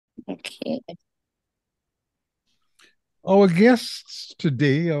Okay. Our guests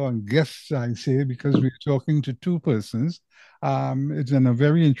today, our guests, I say, because we're talking to two persons. It's a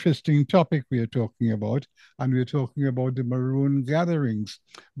very interesting topic we are talking about, and we're talking about the Maroon gatherings.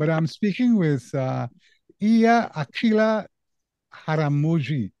 But I'm speaking with Akilah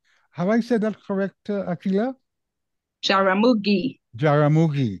Haramogi. Have I said that correct, Akilah? Jaramogi.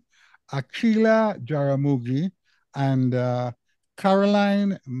 Jaramogi. Akilah Jaramogi and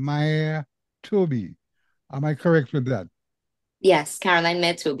Caroline Mair-Toby. Am I correct with that? Yes, Caroline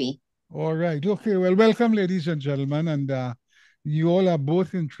Mair-Toby. All right. Okay. Well, welcome, ladies and gentlemen. And you all are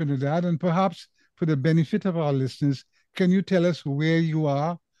both in Trinidad. And perhaps for the benefit of our listeners, can you tell us where you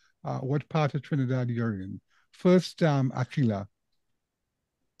are, what part of Trinidad you're in? First, Akilah.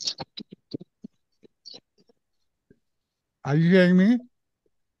 Are you hearing me?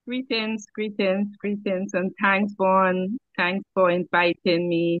 Greetings, and thanks, Vaughn. Thanks for inviting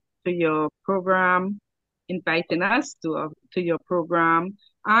me to your program, inviting us to your program.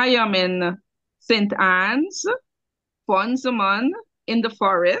 I am in St. Anne's, Fonzamon, in the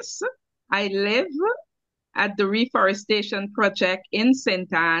forest. I live at the reforestation project in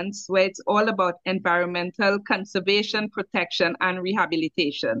St. Anne's, where it's all about environmental conservation, protection, and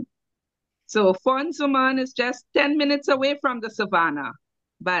rehabilitation. So Fonzamon is just 10 minutes away from the savannah,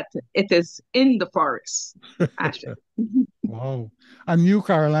 but it is in the forest, Asha. Wow. And you,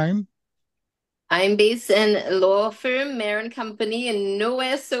 Caroline? I'm based in law firm Mair Company, and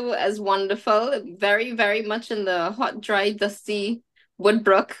nowhere so as wonderful. Very, very much in the hot, dry, dusty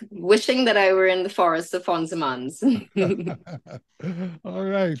Woodbrook, wishing that I were in the forest of Fonzamans. All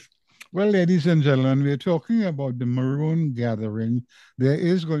right. Well, ladies and gentlemen, we're talking about the Maroon Gathering. There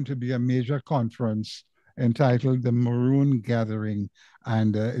is going to be a major conference entitled the Maroon Gathering,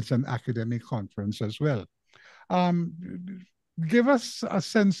 and it's an academic conference as well. Um, Give us a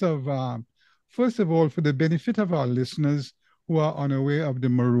sense of, first of all, for the benefit of our listeners who are unaware of the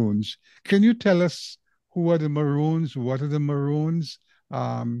Maroons, can you tell us who are the Maroons? What are the Maroons?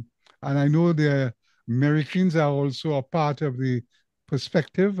 Um, and I know the Americans are also a part of the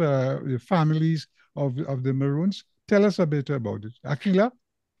perspective, the families of the Maroons. Tell us a bit about it. Akilah?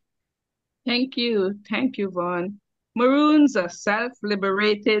 Thank you. Thank you, Vaughn. Maroons are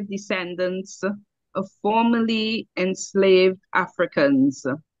self-liberated descendants of formerly enslaved Africans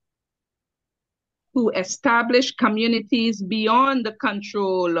who established communities beyond the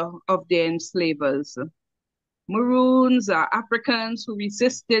control of their enslavers. Maroons are Africans who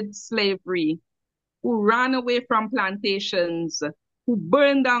resisted slavery, who ran away from plantations, who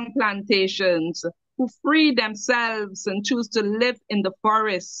burned down plantations, who freed themselves and choose to live in the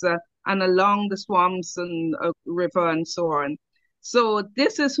forests and along the swamps and river and so on. So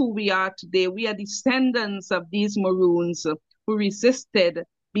this is who we are today. We are descendants of these Maroons who resisted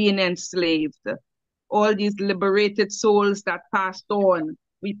being enslaved. All these liberated souls that passed on,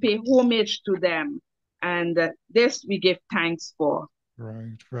 we pay homage to them. And this we give thanks for.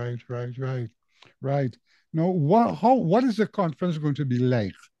 Right. Now, what is the conference going to be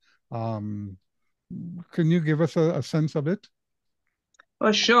like? Um, can you give us a sense of it?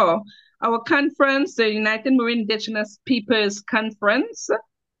 For sure. Our conference, the United Maroon Indigenous Peoples Conference,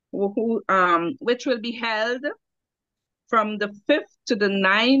 which will be held from the 5th to the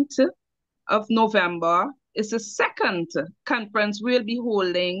 9th of November, is the second conference we'll be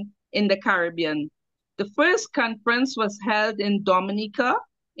holding in the Caribbean. The first conference was held in Dominica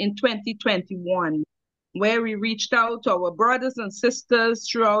in 2021, where we reached out to our brothers and sisters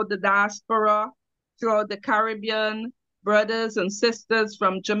throughout the diaspora, throughout the Caribbean, brothers and sisters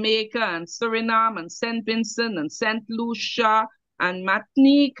from Jamaica and Suriname and St. Vincent and St. Lucia and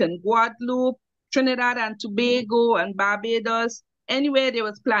Martinique and Guadeloupe, Trinidad and Tobago and Barbados. Anywhere there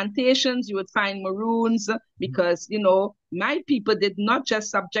was plantations, you would find Maroons because, my people did not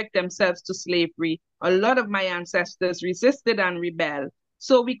just subject themselves to slavery. A lot of my ancestors resisted and rebelled.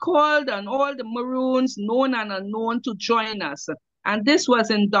 So we called on all the Maroons, known and unknown, to join us. And this was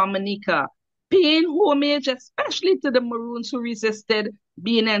in Dominica, paying homage especially to the Maroons who resisted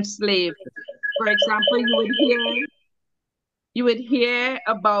being enslaved. For example, you would hear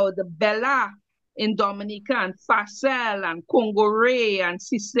about the Bella in Dominica and Facel and Congore and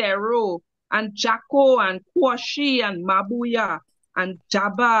Cicero and Jaco and Kwashi and Mabuya and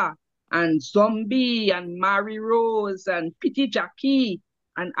Jabba and Zombie and Mary Rose and Pity Jackie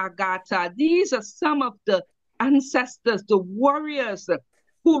and Agatha. These are some of the ancestors, the warriors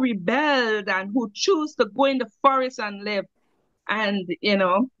who rebelled and who chose to go in the forest and live. And,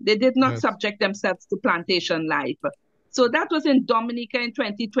 they did not Yes. subject themselves to plantation life. So that was in Dominica in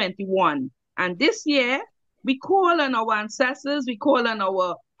 2021. And this year, we call on our ancestors, we call on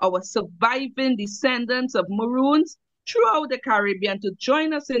our surviving descendants of Maroons throughout the Caribbean to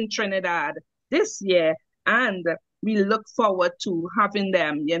join us in Trinidad this year. And we look forward to having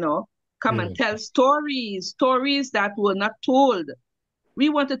them, come and Yes. tell stories that were not told. We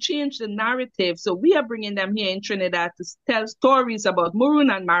want to change the narrative. So we are bringing them here in Trinidad to tell stories about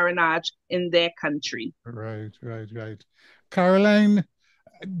Maroon and Marinage in their country. Right, right, right. Caroline,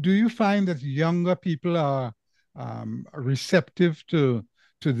 do you find that younger people are receptive to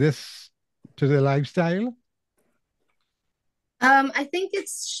this, to the lifestyle? I think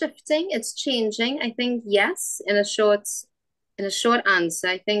it's shifting, it's changing. I think yes, in a short answer,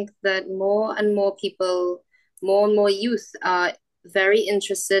 I think that more and more people, more and more youth are very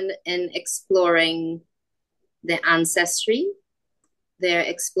interested in exploring their ancestry. They're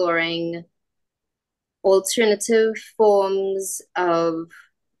exploring alternative forms of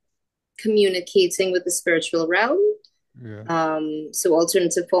communicating with the spiritual realm. Yeah, So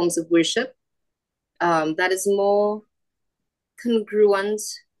alternative forms of worship that is more congruent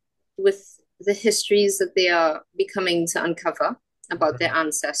with the histories that they are becoming to uncover about their right,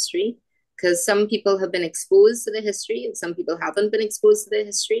 ancestry. Because some people have been exposed to the history and some people haven't been exposed to the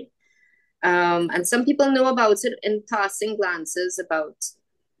history. And some people know about it in passing glances about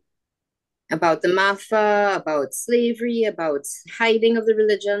the Mafa, about slavery, about hiding of the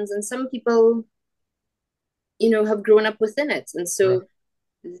religions, and some people, have grown up within it. And right, so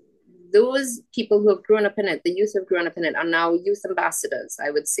those people who have grown up in it, the youth who have grown up in it, are now youth ambassadors, I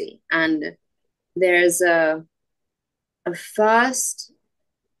would say. And there's a vast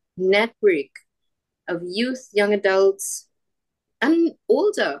network of youth, young adults, and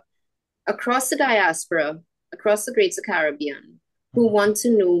older across the diaspora, across the Greater Caribbean, who want to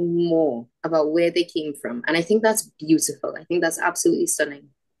know more about where they came from. And I think that's beautiful. I think that's absolutely stunning.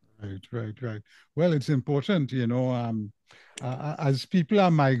 right, right, right. Well, it's important, as people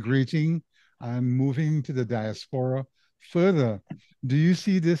are migrating and moving to the diaspora further, do you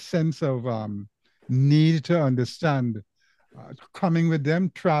see this sense of need to understand coming with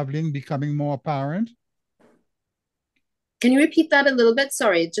them, traveling, becoming more apparent? Can you repeat that a little bit?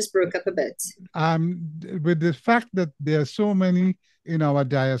 Sorry, it just broke up a bit. With the fact that there are so many in our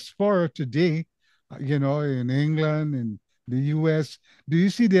diaspora today, in England, in the US, do you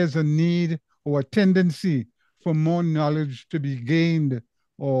see there's a need or a tendency for more knowledge to be gained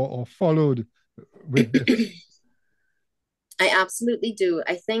or followed with this? I absolutely do.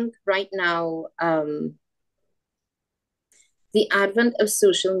 I think right now, the advent of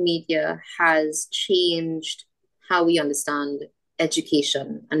social media has changed how we understand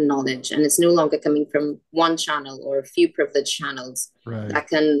education and knowledge. And it's no longer coming from one channel or a few privileged channels Right, that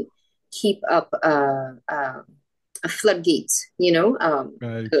can keep up a floodgate,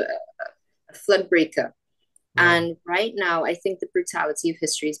 right, a flood breaker. right, And right now, I think the brutality of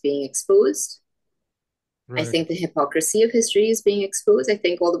history is being exposed. I right. think the hypocrisy of history is being exposed. I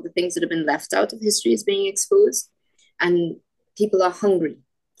think all of the things that have been left out of history is being exposed. And people are hungry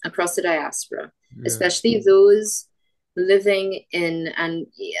across the diaspora, Yeah, especially those living in and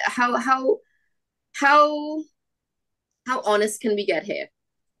how how honest can we get here?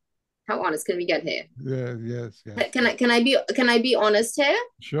 How honest can we get here? yeah, yes, yes. Can I be honest here?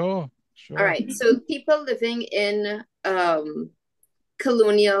 Sure, All sure. right. So people living in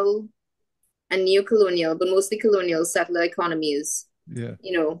colonial and neo-colonial, but mostly colonial settler economies, Yeah,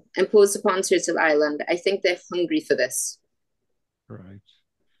 imposed upon Turtle Island. I think they're hungry for this. right.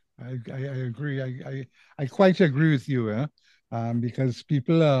 I agree. I quite agree with you, because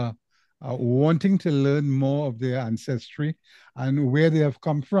people are wanting to learn more of their ancestry and where they have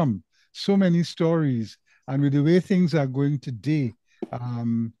come from. So many stories, and with the way things are going today,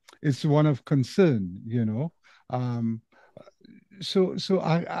 it's one of concern. Um,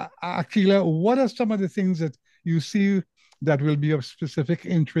 Akilah, what are some of the things that you see that will be of specific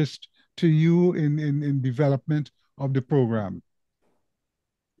interest to you in development of the program?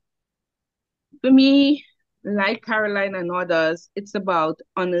 For me, like Caroline and others, it's about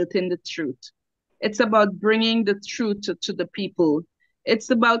unearthing the truth. It's about bringing the truth to the people. It's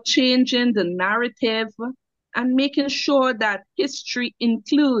about changing the narrative and making sure that history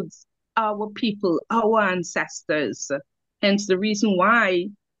includes our people, our ancestors. Hence the reason why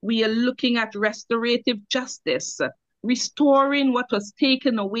we are looking at restorative justice, restoring what was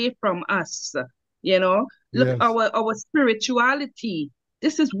taken away from us. You know, look, Yes, our spirituality.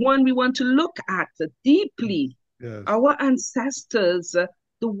 This is one we want to look at deeply. yes. Our ancestors,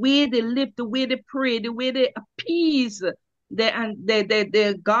 the way they live, the way they pray, the way they appease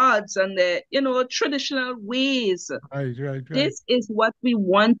their gods and their traditional ways. Right, right, right. This is what we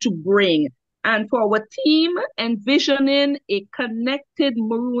want to bring. And for our team, envisioning a connected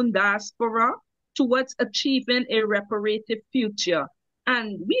Maroon diaspora towards achieving a reparative future.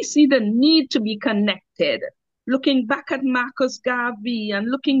 And we see the need to be connected. Looking back at Marcus Garvey and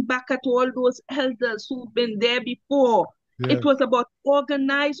looking back at all those elders who've been there before, it Yes. was about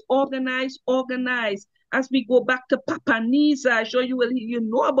organize, organize, organize. As we go back to Papa Nisa, I'm sure you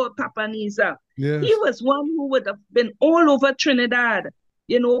know about Papa Nisa. He Yes. was one who would have been all over Trinidad,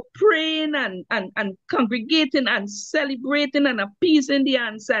 praying and congregating and celebrating and appeasing the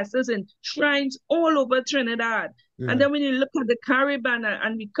ancestors in shrines all over Trinidad. And Yeah. then when you look at the Caribbean,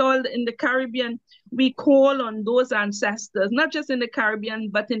 and we call in the Caribbean, we call on those ancestors, not just in the Caribbean,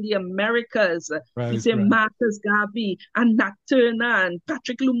 but in the Americas. We Right. say Right. Marcus Garvey and Nat Turner and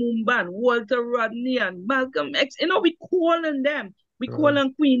Patrick Lumumba and Walter Rodney and Malcolm X. We call on them. We call Right.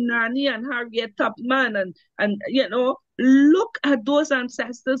 on Queen Nanny and Harriet Tubman and look at those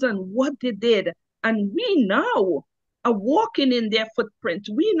ancestors and what they did. And we now are walking in their footprint.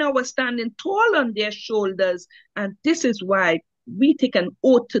 We now are standing tall on their shoulders. And this is why we take an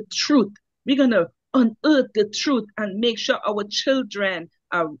oath to truth. We're going to unearth the truth and make sure our children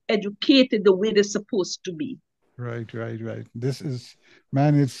are educated the way they're supposed to be. Right. Right. Right. This is,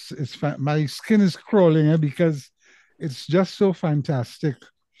 man, my skin is crawling because it's just so fantastic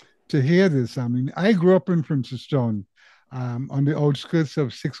to hear this. I mean, I grew up in Princeton, on the outskirts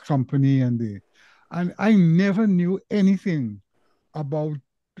of Sixth Company, and I never knew anything about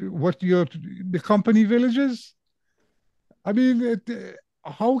the company villages. I mean,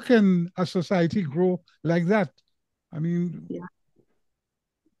 how can a society grow like that? I mean, Yeah.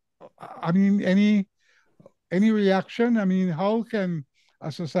 any reaction? I mean, how can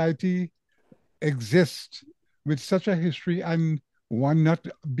a society exist with such a history and one not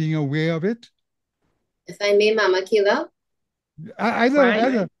being aware of it? If I may, Mama Akilah, Fine.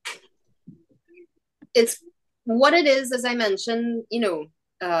 Either. it's what it is, as I mentioned,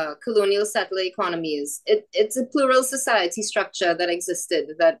 colonial settler economies. It's a plural society structure that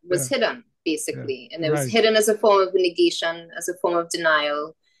existed that Yeah, was hidden, yeah, basically. And it was right. hidden as a form of negation, as a form of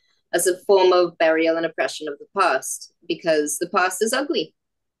denial, as a form of burial and oppression of the past, because the past is ugly.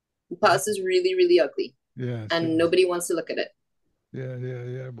 The past is really, really ugly. Yes, And yes. nobody wants to look at it.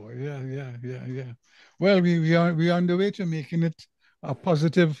 Yeah, boy. Yeah. Well, we are on the way to making it a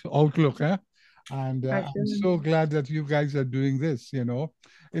positive outlook, eh? And I'm so glad that you guys are doing this, In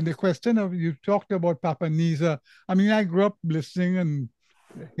the question of, you talked about Papa Nisa. I mean, I grew up listening and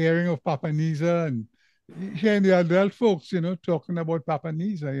hearing of Papa Nisa and hearing the adult folks, talking about Papa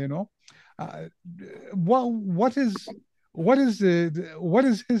Nisa. Uh, what is what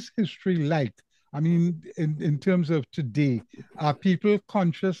is his history like? I mean, in terms of today, are people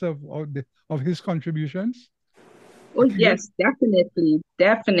conscious of his contributions? Oh, Akilah? yes, definitely,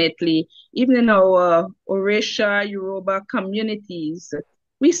 definitely. Even in our Orisha, Yoruba communities,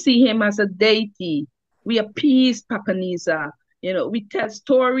 we see him as a deity. We appease Papanisa. We tell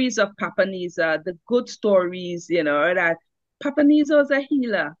stories of Papanisa, the good stories, that Papanisa was a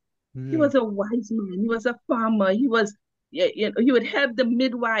healer. He Yeah, was a wise man. He was a farmer. He would help the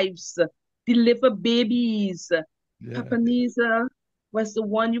midwives deliver babies. yeah, Papanisa was the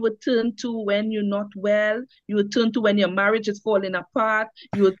one you would turn to when you're not well. You would turn to when your marriage is falling apart.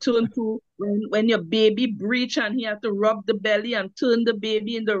 You would turn to when your baby breach and he had to rub the belly and turn the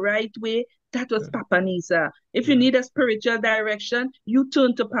baby in the right way. That was yeah, Papanisa. If you yeah, need a spiritual direction, you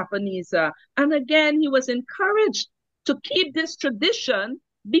turn to Papanisa. And again, he was encouraged to keep this tradition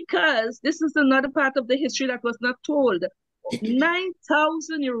because this is another part of the history that was not told.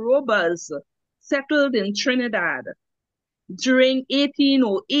 9,000 Yorubas settled in Trinidad during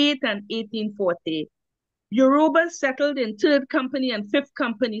 1808 and 1840. Yorubas settled in Third Company and Fifth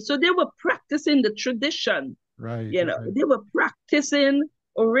Company. So they were practicing the tradition. right, right. They were practicing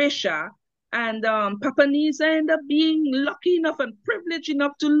Orisha. And Papa Nisa ended up being lucky enough and privileged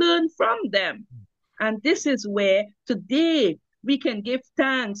enough to learn from them. And this is where today we can give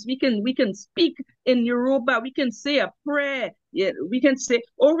thanks. We can speak in Yoruba. We can say a prayer. Yeah, we can say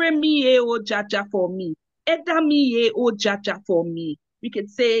Ore mi e o jaja for me. Eda mi e o jaja for me. We can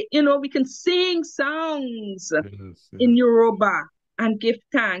say, we can sing songs Yes, in yes, Yoruba and give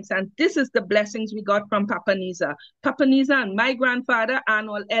thanks. And this is the blessings we got from Papa Nisa. Papa Nisa and my grandfather,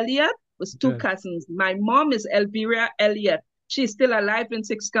 Arnold Elliott, was two yes, cousins. My mom is Elvira Elliott. She's still alive in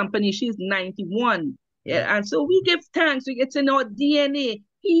Sixth Company. She's 91. yeah, Yeah, and so we give thanks. It's in our DNA,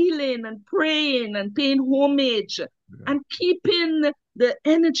 healing and praying and paying homage yeah. and keeping the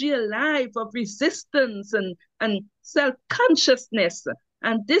energy alive of resistance and self-consciousness.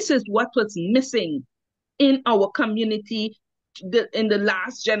 And this is what was missing in our community in the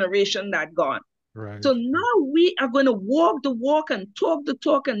last generation that gone. Right. So now we are going to walk the walk and talk the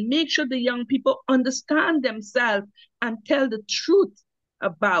talk and make sure the young people understand themselves and tell the truth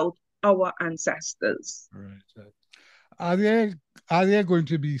about our ancestors. Right. Are there are there going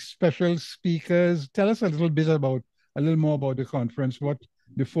to be special speakers? Tell us a little more about the conference, what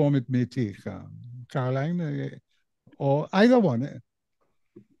the form it may take. Caroline, or either one.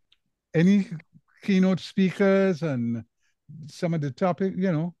 Any keynote speakers and some of the topic,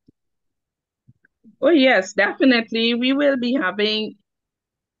 Oh, yes, definitely. We will be having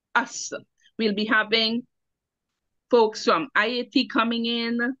us. We'll be having folks from IAT coming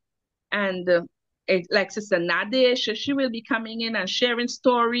in, and like Sister Nadish, she will be coming in and sharing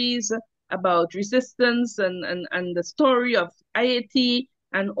stories about resistance and the story of IAT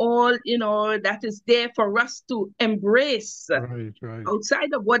and all, that is there for us to embrace Right, right,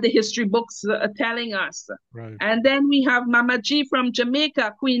 outside of what the history books are telling us. right. And then we have Mama G from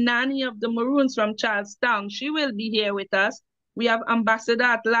Jamaica, Queen Nanny of the Maroons from Charlestown. She will be here with us. We have Ambassador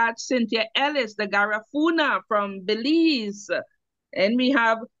at Large Cynthia Ellis, the Garafuna from Belize. And we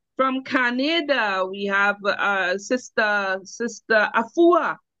have from Canada, we have Sister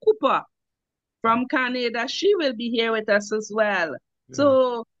Afua Cooper from Canada. She will be here with us as well. Yeah,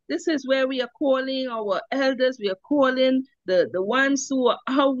 So this is where we are calling our elders, we are calling the ones who are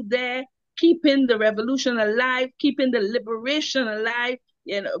out there keeping the revolution alive, keeping the liberation alive,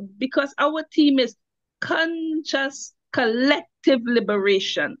 because our team is conscious collective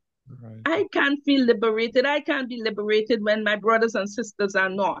liberation. right, I can't feel liberated. I can't be liberated when my brothers and sisters are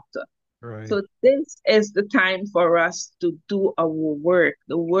not. right, So this is the time for us to do our work,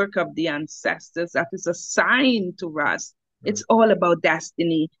 the work of the ancestors that is assigned to us. right, It's all about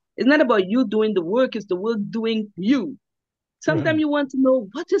destiny. It's not about you doing the work, it's the work doing you. Sometimes right. you want to know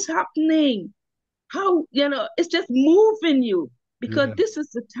what is happening. How, it's just moving you because Yeah, this is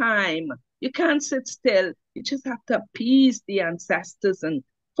the time. You can't sit still. You just have to appease the ancestors and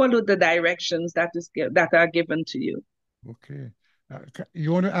follow the directions that are given to you. okay.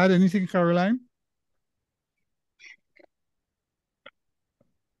 You want to add anything, Caroline?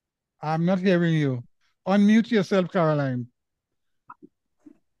 I'm not hearing you. Unmute yourself, Caroline.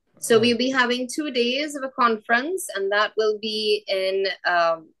 So we'll be having 2 days of a conference, and that will be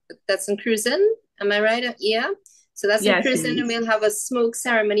that's in Cruzen. Am I right? Yeah. So that's in Yes, Cruzen, and yes. we'll have a smoke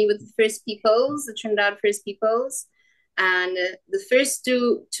ceremony with the First Peoples, the Trinidad First Peoples. And the first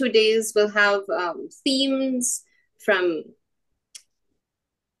two days will have themes from,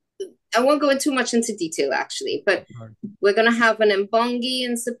 I won't go too much into detail actually, but Right, we're going to have an Mbongi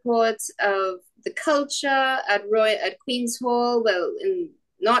in support of the culture at Queen's Hall. Well,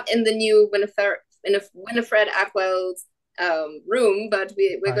 not in the new Winifred Atwell's room, but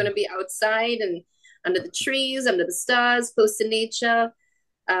we're going right, to be outside and under the trees, under the stars, close to nature.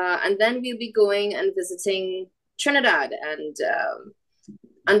 And then we'll be going and visiting Trinidad and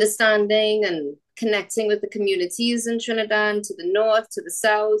understanding and connecting with the communities in Trinidad, to the north, to the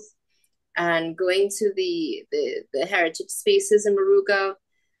south, and going to the heritage spaces in Moruga,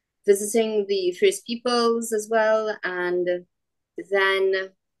 visiting the First Peoples as well. And then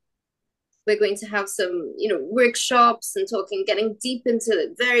we're going to have some, workshops and getting deep into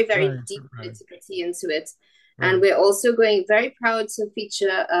it, very, very right, deep right, nitty-gritty into it. And right, we're also going very proud to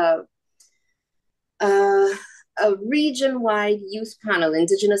feature a, a region-wide youth panel,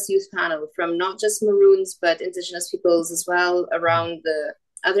 Indigenous youth panel from not just Maroons, but Indigenous peoples as well around the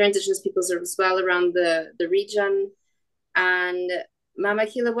other Indigenous peoples as well around the region. And Mama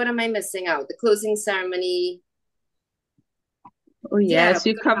Akilah, what am I missing out? The closing ceremony. Oh, Yeah, yes,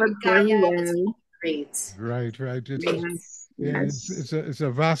 you we're gonna have covered a very Gaia. It's well. great. right, right. Yes, Yeah, yes. it's a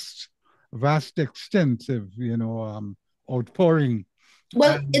vast, extensive, outpouring,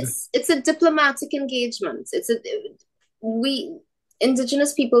 Well, and it's a diplomatic engagement. We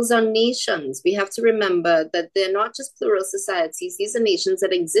Indigenous peoples are nations. We have to remember that they're not just plural societies. These are nations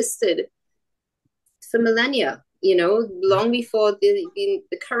that existed for millennia, long before the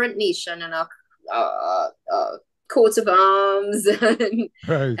current nation and our coat of arms and right,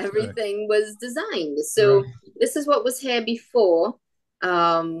 right, everything was designed. right, So this is what was here before.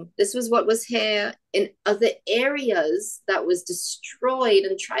 This was what was here in other areas that was destroyed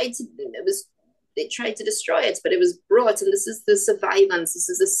and they tried to destroy it, but it was brought, and this is the survivance, this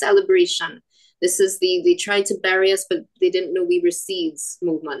is the celebration. This is they tried to bury us, but they didn't know we were seeds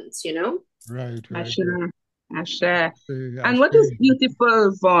movement. right, right. Asha, Asha. I And what is see.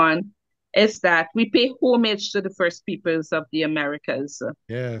 beautiful, Vaughn, is that we pay homage to the first peoples of the Americas.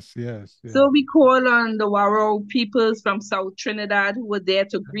 Yes, yes, So yeah. we call on the Waro peoples from South Trinidad who were there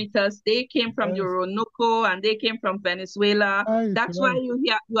to greet us. They came from the Yes, Orinoco and they came from Venezuela. right, That's why right. you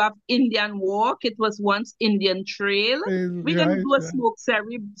have Indian Walk. It was once Indian Trail. We're going to Right, do a right, smoke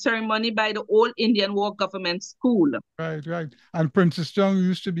ceremony by the old Indian Walk Government School. right, right. And Princess Young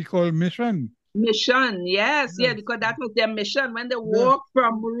used to be called Mission. Mission, yes, yeah, Yes, because that was their mission. When they yes, walk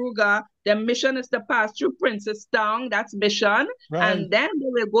from Muruga, their mission is to pass through Princess Town, that's mission, right, and then they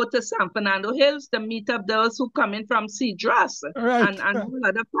will go to San Fernando Hills to meet up those who come in from Cedros right. and all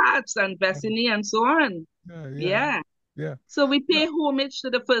other parts and Bethany and so on. Yeah, yeah, Yeah. yeah. So we No, pay homage to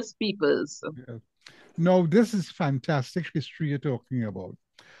the first peoples. yeah. No, this is fantastic history you're talking about.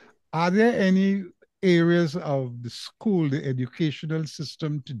 Are there any areas of the school, the educational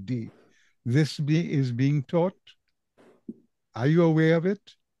system today, is being taught? Are you aware of it?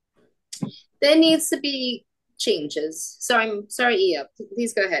 There needs to be changes. So I'm sorry, Ia.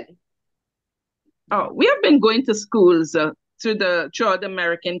 Please go ahead. Oh, we have been going to schools throughout the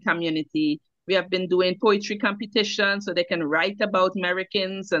American community. We have been doing poetry competitions so they can write about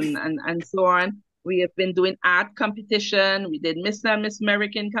Americans and so on. We have been doing art competition. We did Miss and Miss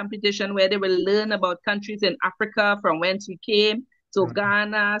American competition where they will learn about countries in Africa from whence we came. So Right,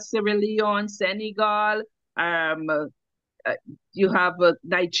 Ghana, Sierra Leone, Senegal, um, uh, you have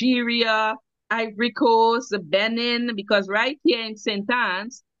Nigeria, Ivory Coast, Benin, because right here in St.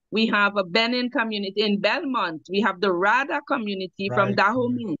 Anne's, we have a Benin community. In Belmont, we have the Rada community from right,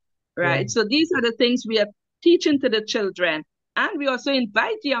 Dahomey, right, right? So these are the things we are teaching to the children. And we also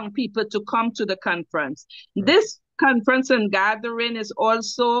invite young people to come to the conference. right, This conference and gathering is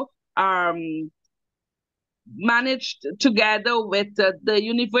also managed together with the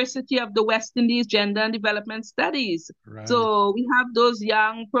University of the West Indies Gender and Development Studies. right, So we have those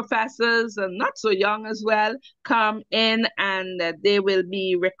young professors and not so young as well come in and they will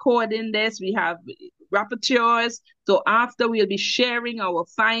be recording this. We have rapporteurs. So after we'll be sharing our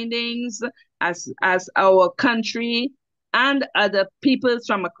findings as our country and other peoples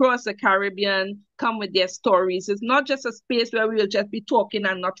from across the Caribbean come with their stories. It's not just a space where we will just be talking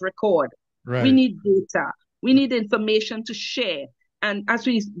and not record. We right, need data. We need information to share. And as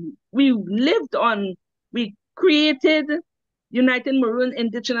we created United Maroon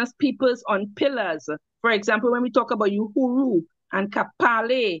Indigenous Peoples on pillars. For example, when we talk about Uhuru and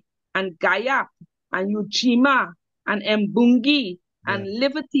Kapale and Gayap and Ujima and Mbungi and yeah,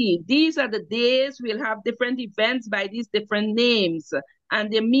 Liberty, these are the days we'll have different events by these different names,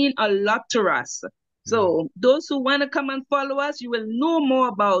 and they mean a lot to us. yeah. So those who want to come and follow us, you will know more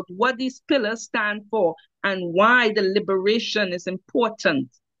about what these pillars stand for and why the liberation is important.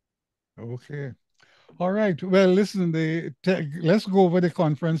 Okay. All right. Well, listen, let's go over the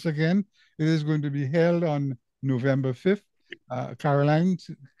conference again. It is going to be held on November 5th. Caroline,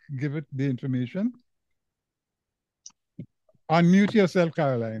 give it the information. Unmute yourself,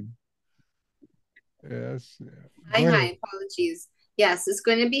 Caroline. Yes. Hi, Go ahead. hi. Apologies. Yes, it's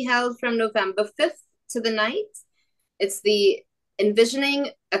going to be held from November 5th to the 9th. It's the Envisioning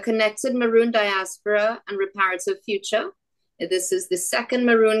a Connected Maroon Diaspora and Reparative Future. This is the second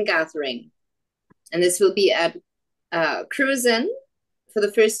Maroon gathering. And this will be at Cruise Inn for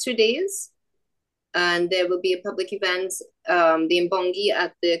the first 2 days. And there will be a public event, the Mbongi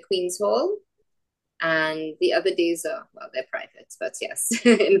at the Queen's Hall. And the other days are, well, they're private, but yes,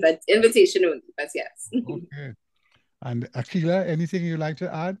 invitation only, but yes. Okay. And Akilah, anything you'd like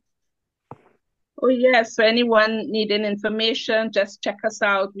to add? Oh, yes. For anyone needing information, just check us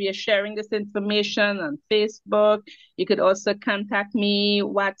out. We are sharing this information on Facebook. You could also contact me,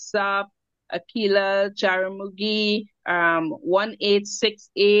 WhatsApp, Akilah Jaramogi,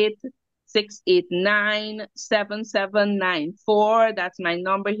 1868 689 7794. That's my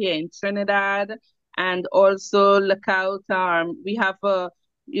number here in Trinidad. And also look out, we have a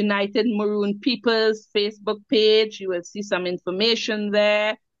United Maroon Peoples Facebook page. You will see some information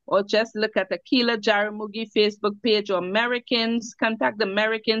there, or just look at Akilah Jaramogi Facebook page, or Americans, contact the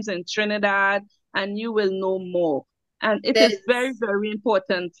Americans in Trinidad, and you will know more. And it is very, There's, very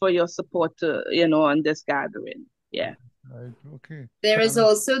important for your support, on this gathering. Yeah. Right. Okay. there is Caroline.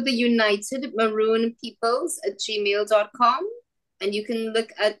 also the United Maroon Peoples at gmail.com. And you can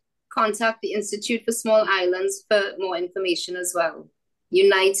look at contact the Institute for Small Islands for more information as well.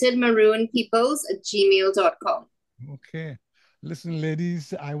 United Maroon Peoples at gmail.com. Okay. Listen,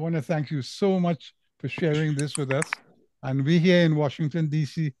 ladies, I want to thank you so much for sharing this with us. And we here in Washington,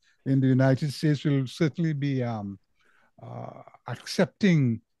 D.C., in the United States, will certainly be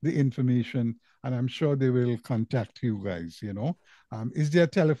accepting the information and I'm sure they will contact you guys, you know. Is there a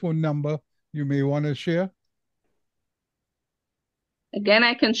telephone number you may want to share? Again,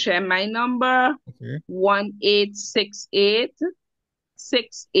 I can share my number, Okay.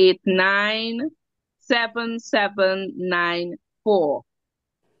 1-868-689-7794. All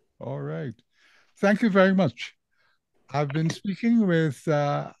right. Thank you very much. I've been speaking with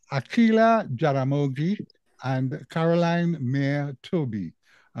Akilah Jaramogi and Caroline Mair-Toby,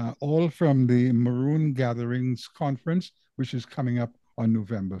 all from the Maroon Gatherings Conference, which is coming up on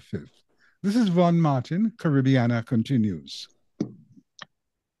November 5th. This is Von Martin. Caribbeana continues.